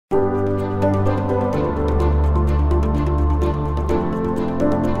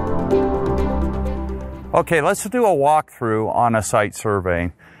Okay, let's do a walkthrough on a site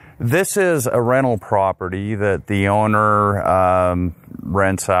survey. This is a rental property that the owner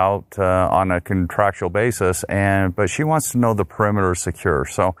rents out on a contractual basis, but she wants to know the perimeter is secure.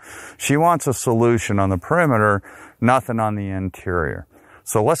 So she wants a solution on the perimeter, nothing on the interior.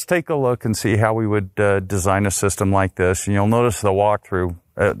 So let's take a look and see how we would design a system like this. And you'll notice the walkthrough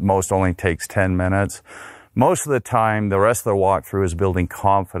at most only takes 10 minutes. Most of the time, the rest of the walkthrough is building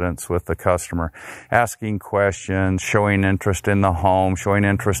confidence with the customer, asking questions, showing interest in the home, showing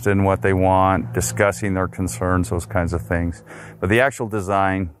interest in what they want, discussing their concerns, those kinds of things. But the actual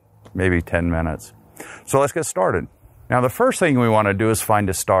design, maybe 10 minutes. So let's get started. Now, the first thing we want to do is find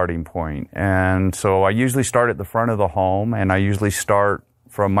a starting point. And so I usually start at the front of the home, and I usually start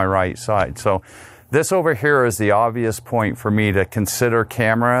from my right side. So this over here is the obvious point for me to consider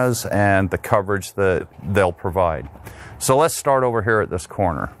cameras and the coverage that they'll provide. So let's start over here at this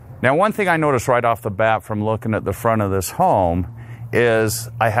corner. Now, one thing I noticed right off the bat from looking at the front of this home is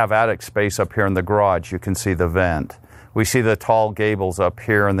I have attic space up here in the garage. You can see the vent. We see the tall gables up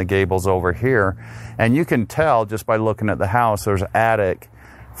here and the gables over here. And you can tell just by looking at the house, there's attic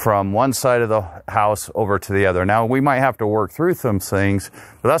from one side of the house over to the other. Now, we might have to work through some things,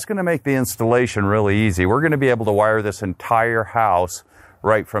 but that's going to make the installation really easy. We're going to be able to wire this entire house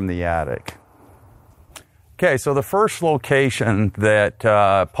right from the attic. Okay, so the first location that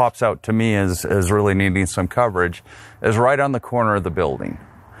pops out to me is really needing some coverage is right on the corner of the building.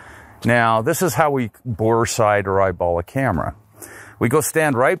 Now, this is how we bore side or eyeball a camera. We go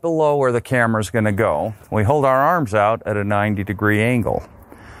stand right below where the camera is going to go. We hold our arms out at a 90-degree angle.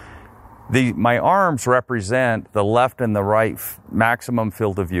 My arms represent the left and the right maximum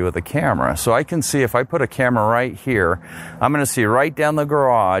field of view of the camera. So I can see if I put a camera right here, I'm going to see right down the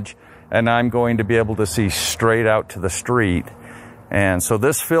garage, and I'm going to be able to see straight out to the street. And so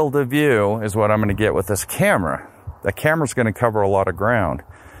this field of view is what I'm going to get with this camera. The camera's going to cover a lot of ground.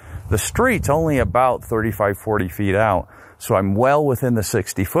 The street's only about 35, 40 feet out, so I'm well within the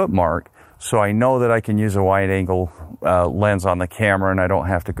 60-foot mark. So I know that I can use a wide-angle lens on the camera, and I don't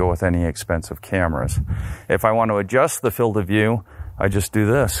have to go with any expensive cameras. If I want to adjust the field of view, I just do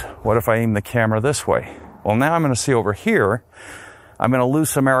this. What if I aim the camera this way? Well, now I'm going to see over here. I'm going to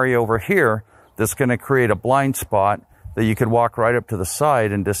lose some area over here that's going to create a blind spot that you could walk right up to the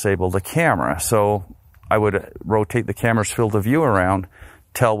side and disable the camera. So I would rotate the camera's field of view around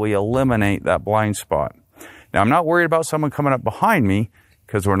till we eliminate that blind spot. Now, I'm not worried about someone coming up behind me,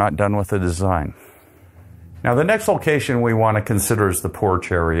 because we're not done with the design. Now, the next location we want to consider is the porch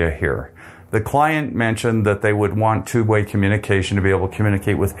area here. The client mentioned that they would want two-way communication to be able to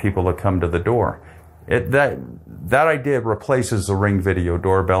communicate with people that come to the door. That idea replaces the Ring video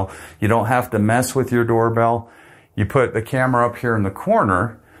doorbell. You don't have to mess with your doorbell. You put the camera up here in the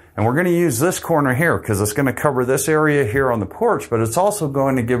corner, and we're going to use this corner here because it's going to cover this area here on the porch, but it's also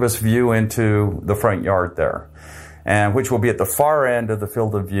going to give us view into the front yard there, and which will be at the far end of the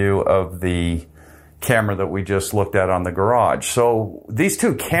field of view of the camera that we just looked at on the garage. So these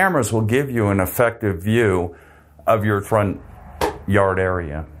two cameras will give you an effective view of your front yard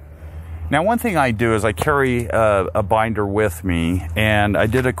area. Now, one thing I do is I carry a binder with me, and I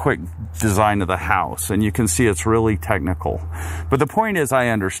did a quick design of the house, and you can see it's really technical. But the point is I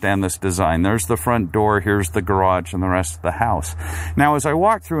understand this design. There's the front door, here's the garage, and the rest of the house. Now, as I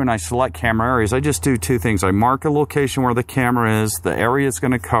walk through and I select camera areas, I just do two things. I mark a location where the camera is, the area it's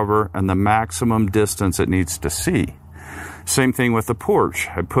going to cover, and the maximum distance it needs to see. Same thing with the porch.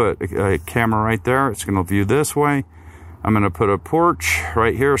 I put a camera right there. It's going to view this way. I'm going to put a porch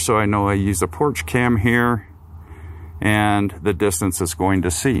right here so I know I use a porch cam here and the distance it's going to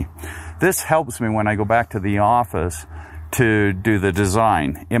see. This helps me when I go back to the office to do the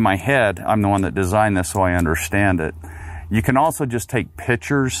design. In my head, I'm the one that designed this, so I understand it. You can also just take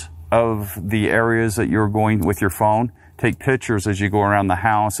pictures of the areas that you're going with your phone. Take pictures as you go around the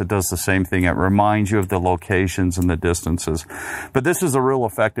house. It does the same thing. It reminds you of the locations and the distances. But this is a real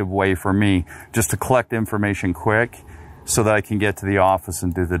effective way for me just to collect information quick, so that I can get to the office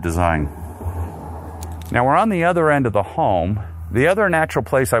and do the design. Now, we're on the other end of the home. The other natural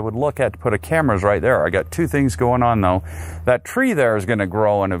place I would look at to put a camera is right there. I got two things going on though. That tree there is going to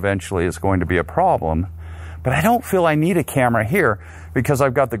grow and eventually it's going to be a problem. But I don't feel I need a camera here because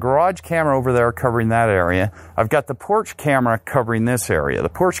I've got the garage camera over there covering that area. I've got the porch camera covering this area. The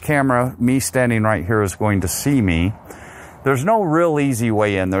porch camera, me standing right here, is going to see me. There's no real easy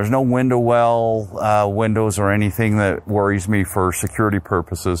way in. There's no window well windows or anything that worries me for security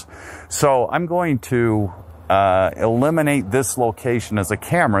purposes. So I'm going to eliminate this location as a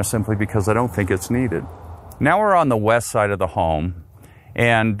camera simply because I don't think it's needed. Now we're on the west side of the home,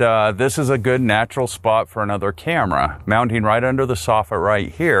 And this is a good natural spot for another camera. Mounting right under the soffit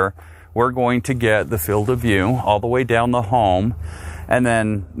right here, we're going to get the field of view all the way down the home and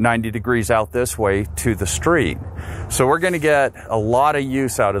then 90 degrees out this way to the street. So we're going to get a lot of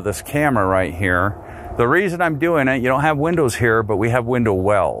use out of this camera right here. The reason I'm doing it, you don't have windows here, but we have window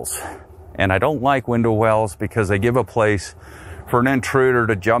wells. And I don't like window wells because they give a place for an intruder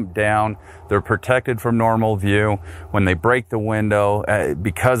to jump down. They're protected from normal view. When they break the window,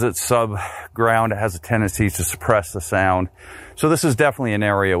 because it's sub-ground, it has a tendency to suppress the sound. So this is definitely an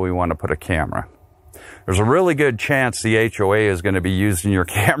area we want to put a camera. There's a really good chance the HOA is going to be using your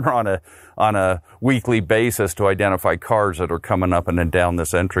camera on a weekly basis to identify cars that are coming up and then down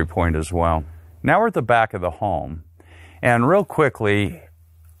this entry point as well. Now we're at the back of the home. And real quickly,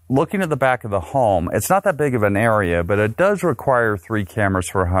 looking at the back of the home, it's not that big of an area, but it does require 3 cameras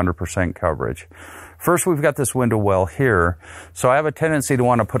for 100% coverage. First, we've got this window well here, so I have a tendency to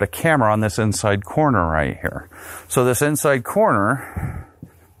want to put a camera on this inside corner right here. So this inside corner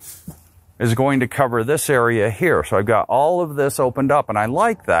is going to cover this area here. So I've got all of this opened up, and I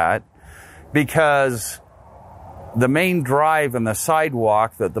like that because the main drive and the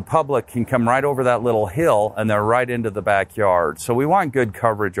sidewalk, that the public can come right over that little hill and they're right into the backyard. So we want good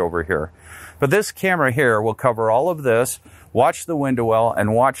coverage over here. But this camera here will cover all of this, watch the window well,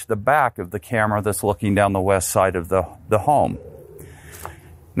 and watch the back of the camera that's looking down the west side of the home.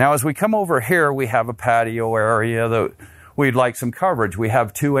 Now as we come over here, we have a patio area that we'd like some coverage. We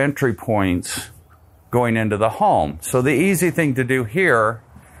have 2 entry points going into the home. So the easy thing to do here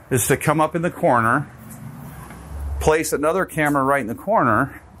is to come up in the corner, place another camera right in the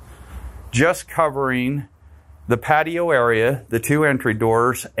corner, just covering the patio area, the 2 entry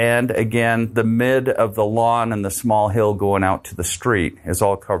doors, and again, the mid of the lawn and the small hill going out to the street is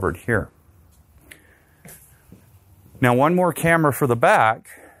all covered here. Now, one more camera for the back,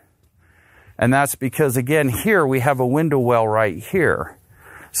 and that's because, again, here we have a window well right here.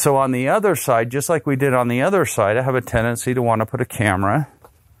 So on the other side, just like we did on the other side, I have a tendency to want to put a camera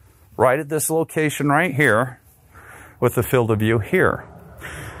right at this location right here, with the field of view here.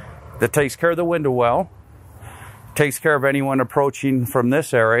 That takes care of the window well, takes care of anyone approaching from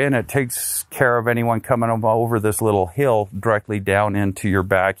this area, and it takes care of anyone coming over this little hill directly down into your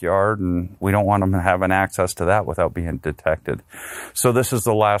backyard, and we don't want them having access to that without being detected. So this is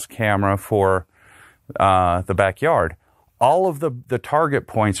the last camera for the backyard. All of the target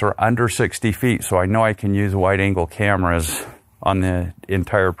points are under 60 feet, so I know I can use wide-angle cameras on the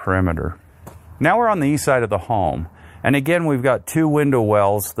entire perimeter. Now we're on the east side of the home. And again, we've got 2 window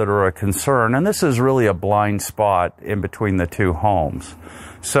wells that are a concern, and this is really a blind spot in between the 2 homes.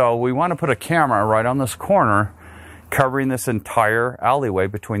 So we want to put a camera right on this corner, covering this entire alleyway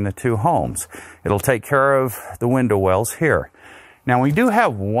between the 2 homes. It'll take care of the window wells here. Now we do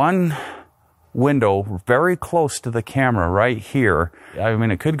have one window very close to the camera right here. I mean,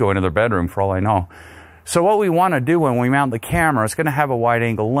 it could go into their bedroom for all I know. So what we want to do when we mount the camera, it's going to have a wide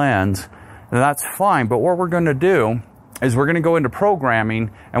angle lens, and that's fine. But what we're going to do is we're going to go into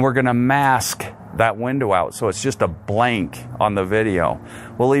programming and we're going to mask that window out so it's just a blank on the video.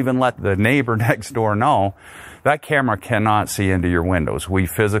 We'll even let the neighbor next door know that camera cannot see into your windows. We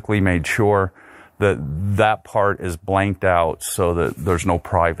physically made sure that that part is blanked out so that there's no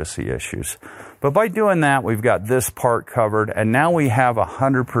privacy issues. But by doing that, we've got this part covered, and now we have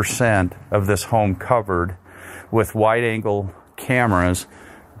 100% of this home covered with wide angle cameras,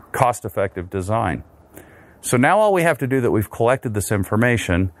 cost-effective design. So now all we have to do that we've collected this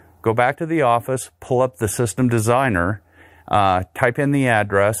information, go back to the office, pull up the system designer, type in the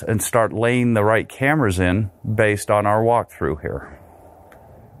address, and start laying the right cameras in based on our walkthrough here.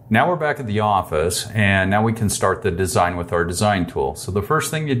 Now we're back at the office, and now we can start the design with our design tool. So the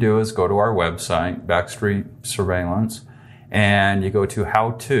first thing you do is go to our website, Backstreet Surveillance, and you go to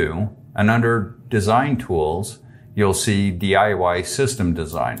How To, and under Design Tools, you'll see DIY System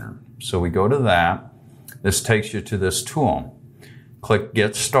Designer. So we go to that. This takes you to this tool. Click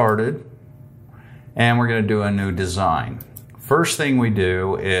Get Started, and we're going to do a new design. First thing we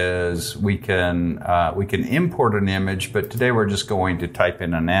do is we can import an image, but today we're just going to type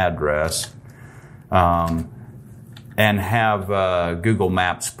in an address and have Google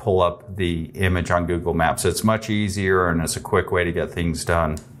Maps pull up the image on Google Maps. It's much easier and it's a quick way to get things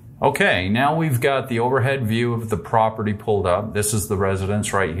done. Okay, now we've got the overhead view of the property pulled up. This is the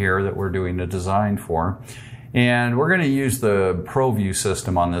residence right here that we're doing the design for. And we're going to use the ProView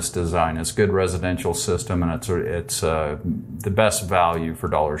system on this design. It's a good residential system, and it's the best value for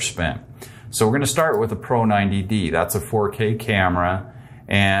dollars spent. So we're going to start with a Pro 90D. That's a 4K camera,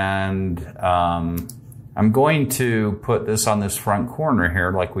 and I'm I'm going to put this on this front corner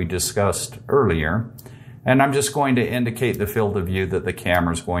here like we discussed earlier. And I'm just going to indicate the field of view that the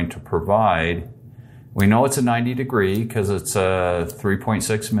camera is going to provide. We know it's a 90 degree because it's a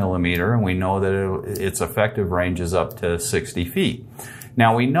 3.6 millimeter, and we know that its effective range is up to 60 feet.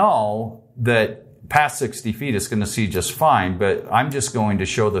 Now we know that past 60 feet it's going to see just fine, but I'm just going to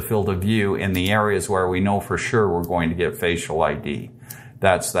show the field of view in the areas where we know for sure we're going to get facial ID.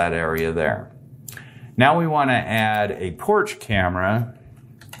 That's that area there. Now we want to add a porch camera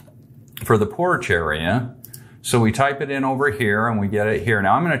for the porch area. So we type it in over here and we get it here.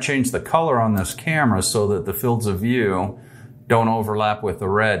 Now I'm going to change the color on this camera so that the fields of view don't overlap with the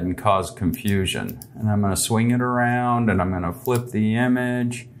red and cause confusion. And I'm going to swing it around and I'm going to flip the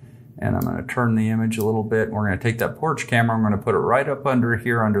image and I'm going to turn the image a little bit. We're going to take that porch camera, I'm going to put it right up under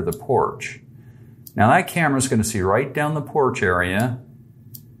here under the porch. Now that camera is going to see right down the porch area.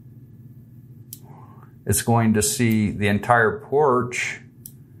 It's going to see the entire porch,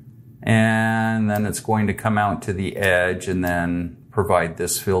 and then it's going to come out to the edge and then provide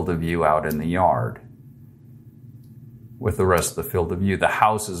this field of view out in the yard with the rest of the field of view. The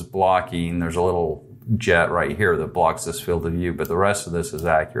house is blocking, there's a little jet right here that blocks this field of view, but the rest of this is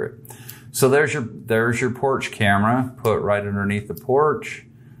accurate. So there's your porch camera put right underneath the porch.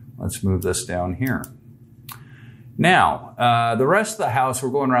 Let's move this down here. Now, the rest of the house,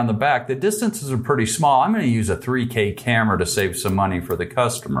 we're going around the back. The distances are pretty small. I'm going to use a 3K camera to save some money for the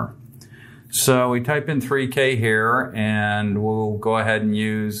customer. So we type in 3K here, and we'll go ahead and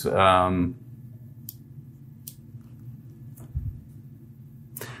use,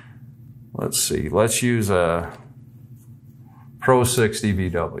 let's use a Pro 60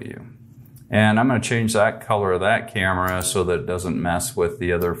 VW. And I'm going to change that color of that camera so that it doesn't mess with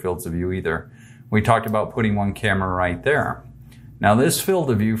the other fields of view either. We talked about putting one camera right there. Now this field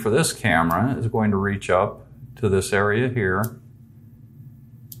of view for this camera is going to reach up to this area here,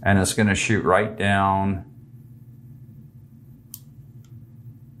 and it's going to shoot right down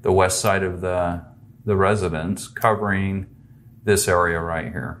the west side of the residence, covering this area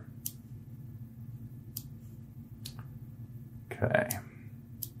right here. Okay.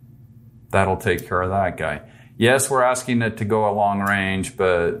 That'll take care of that guy. Yes, we're asking it to go a long range,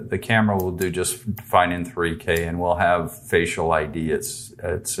 but the camera will do just fine in 3K, and we'll have facial ID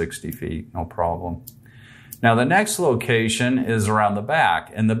at 60 feet, no problem. Now the next location is around the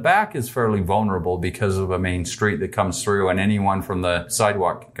back, and the back is fairly vulnerable because of a main street that comes through, and anyone from the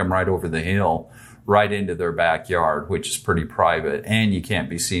sidewalk can come right over the hill, right into their backyard, which is pretty private, and you can't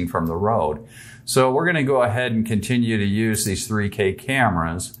be seen from the road. So we're going to go ahead and continue to use these 3K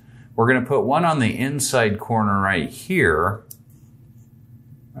cameras. We're going to put one on the inside corner right here,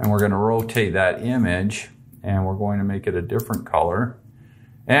 and we're going to rotate that image, and we're going to make it a different color.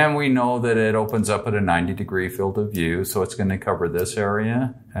 And we know that it opens up at a 90 degree field of view, so it's going to cover this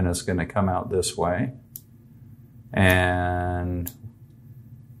area, and it's going to come out this way. And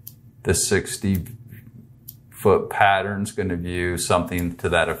the 60-foot pattern is going to view something to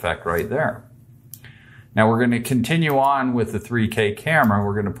that effect right there. Now we're going to continue on with the 3K camera.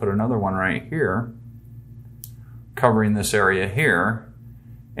 We're going to put another one right here, covering this area here.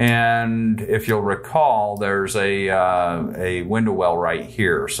 And if you'll recall, there's a window well right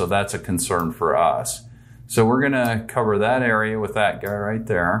here, so that's a concern for us. So we're going to cover that area with that guy right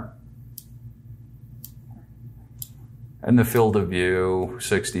there. And the field of view,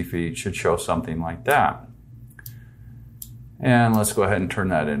 60 feet, should show something like that. And let's go ahead and turn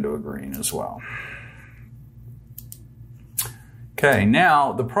that into a green as well. Okay,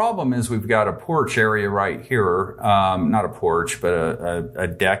 now the problem is we've got a porch area right here, not a porch, but a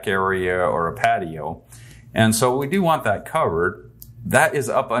deck area or a patio. And so we do want that covered. That is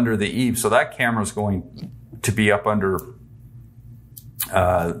up under the eave, so that camera is going to be up under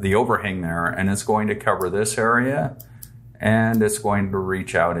the overhang there, and it's going to cover this area, and it's going to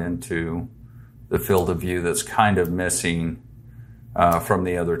reach out into the field of view that's kind of missing from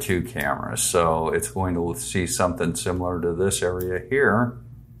the other two cameras. So it's going to see something similar to this area here.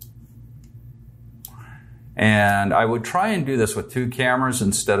 And I would try and do this with 2 cameras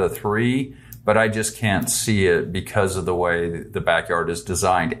instead of 3, but I just can't see it because of the way the backyard is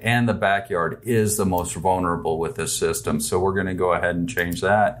designed. And the backyard is the most vulnerable with this system. So we're going to go ahead and change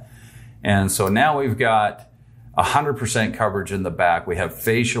that. And so now we've got 100% coverage in the back. We have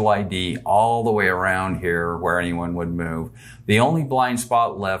facial ID all the way around here where anyone would move. The only blind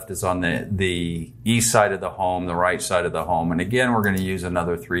spot left is on the east side of the home, the right side of the home. And again, we're going to use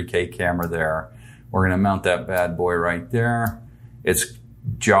another 3K camera there. We're going to mount that bad boy right there. Its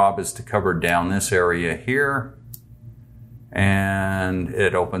job is to cover down this area here. And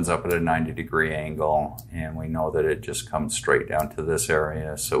it opens up at a 90-degree angle, and we know that it just comes straight down to this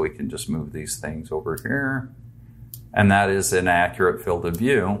area, so we can just move these things over here. And that is an accurate field of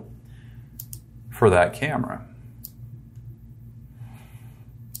view for that camera.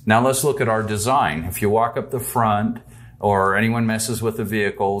 Now let's look at our design. If you walk up the front, or anyone messes with the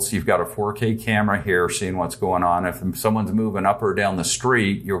vehicles, you've got a 4K camera here seeing what's going on. If someone's moving up or down the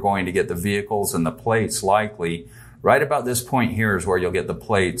street, you're going to get the vehicles and the plates likely. Right about this point here is where you'll get the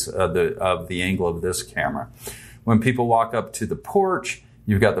plates of the angle of this camera. When people walk up to the porch,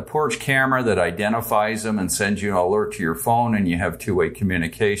 you've got the porch camera that identifies them and sends you an alert to your phone, and you have two-way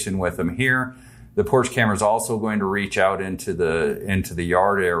communication with them here. The porch camera is also going to reach out into the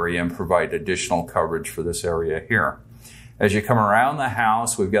yard area and provide additional coverage for this area here. As you come around the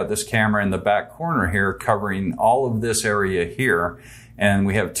house, we've got this camera in the back corner here covering all of this area here. And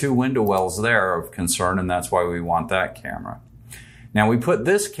we have two window wells there of concern, and that's why we want that camera. Now we put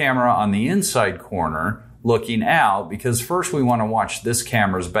this camera on the inside corner looking out because first we want to watch this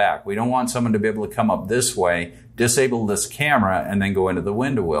camera's back. We don't want someone to be able to come up this way, disable this camera, and then go into the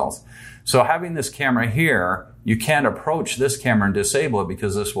window wells. So having this camera here, you can't approach this camera and disable it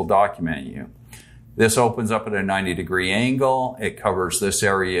because this will document you. This opens up at a 90-degree angle. It covers this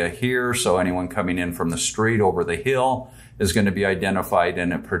area here, so anyone coming in from the street over the hill is going to be identified,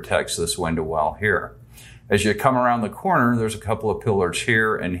 and it protects this window well here. As you come around the corner, there's a couple of pillars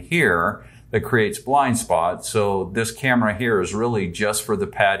here and here that creates blind spots. So this camera here is really just for the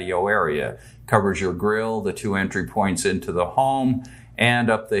patio area. Covers your grill, the two entry points into the home, and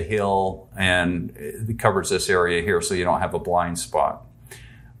up the hill, and it covers this area here so you don't have a blind spot.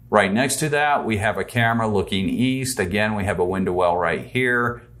 Right next to that, we have a camera looking east. Again, we have a window well right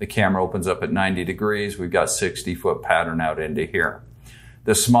here. The camera opens up at 90 degrees. We've got 60-foot pattern out into here.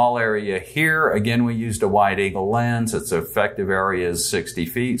 The small area here, again, we used a wide angle lens. Its effective area is 60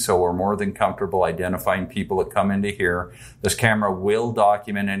 feet, so we're more than comfortable identifying people that come into here. This camera will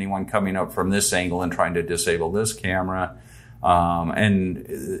document anyone coming up from this angle and trying to disable this camera. And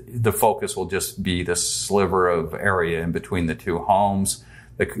the focus will just be this sliver of area in between the two homes.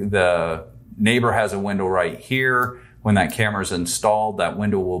 The neighbor has a window right here. When that camera is installed, that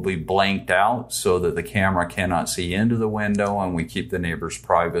window will be blanked out so that the camera cannot see into the window, and we keep the neighbor's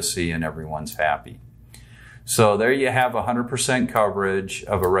privacy and everyone's happy. So there you have 100% coverage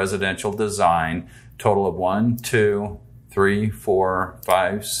of a residential design, total of 1, 2, 3, 4,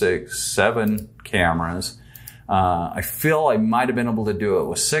 5, 6, 7 cameras. I feel I might have been able to do it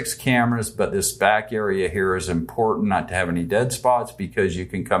with 6 cameras, but this back area here is important not to have any dead spots because you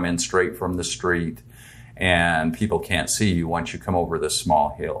can come in straight from the street and people can't see you once you come over this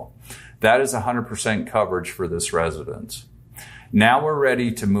small hill. That is 100% coverage for this residence. Now we're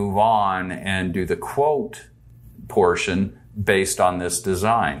ready to move on and do the quote portion based on this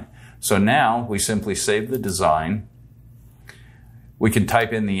design. So now we simply save the design. We can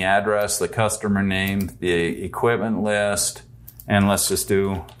type in the address, the customer name, the equipment list, and let's just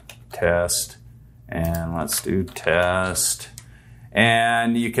do test, and let's do test.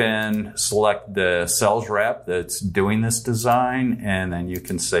 And you can select the sales rep that's doing this design, and then you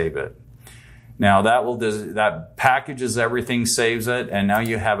can save it. Now that packages everything, saves it, and now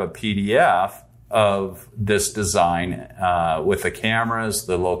you have a PDF of this design with the cameras,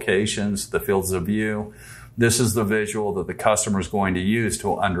 the locations, the fields of view. This is the visual that the customer is going to use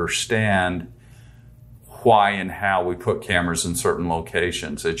to understand why and how we put cameras in certain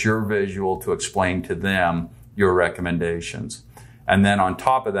locations. It's your visual to explain to them your recommendations. And then on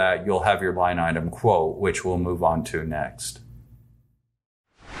top of that, you'll have your line item quote, which we'll move on to next.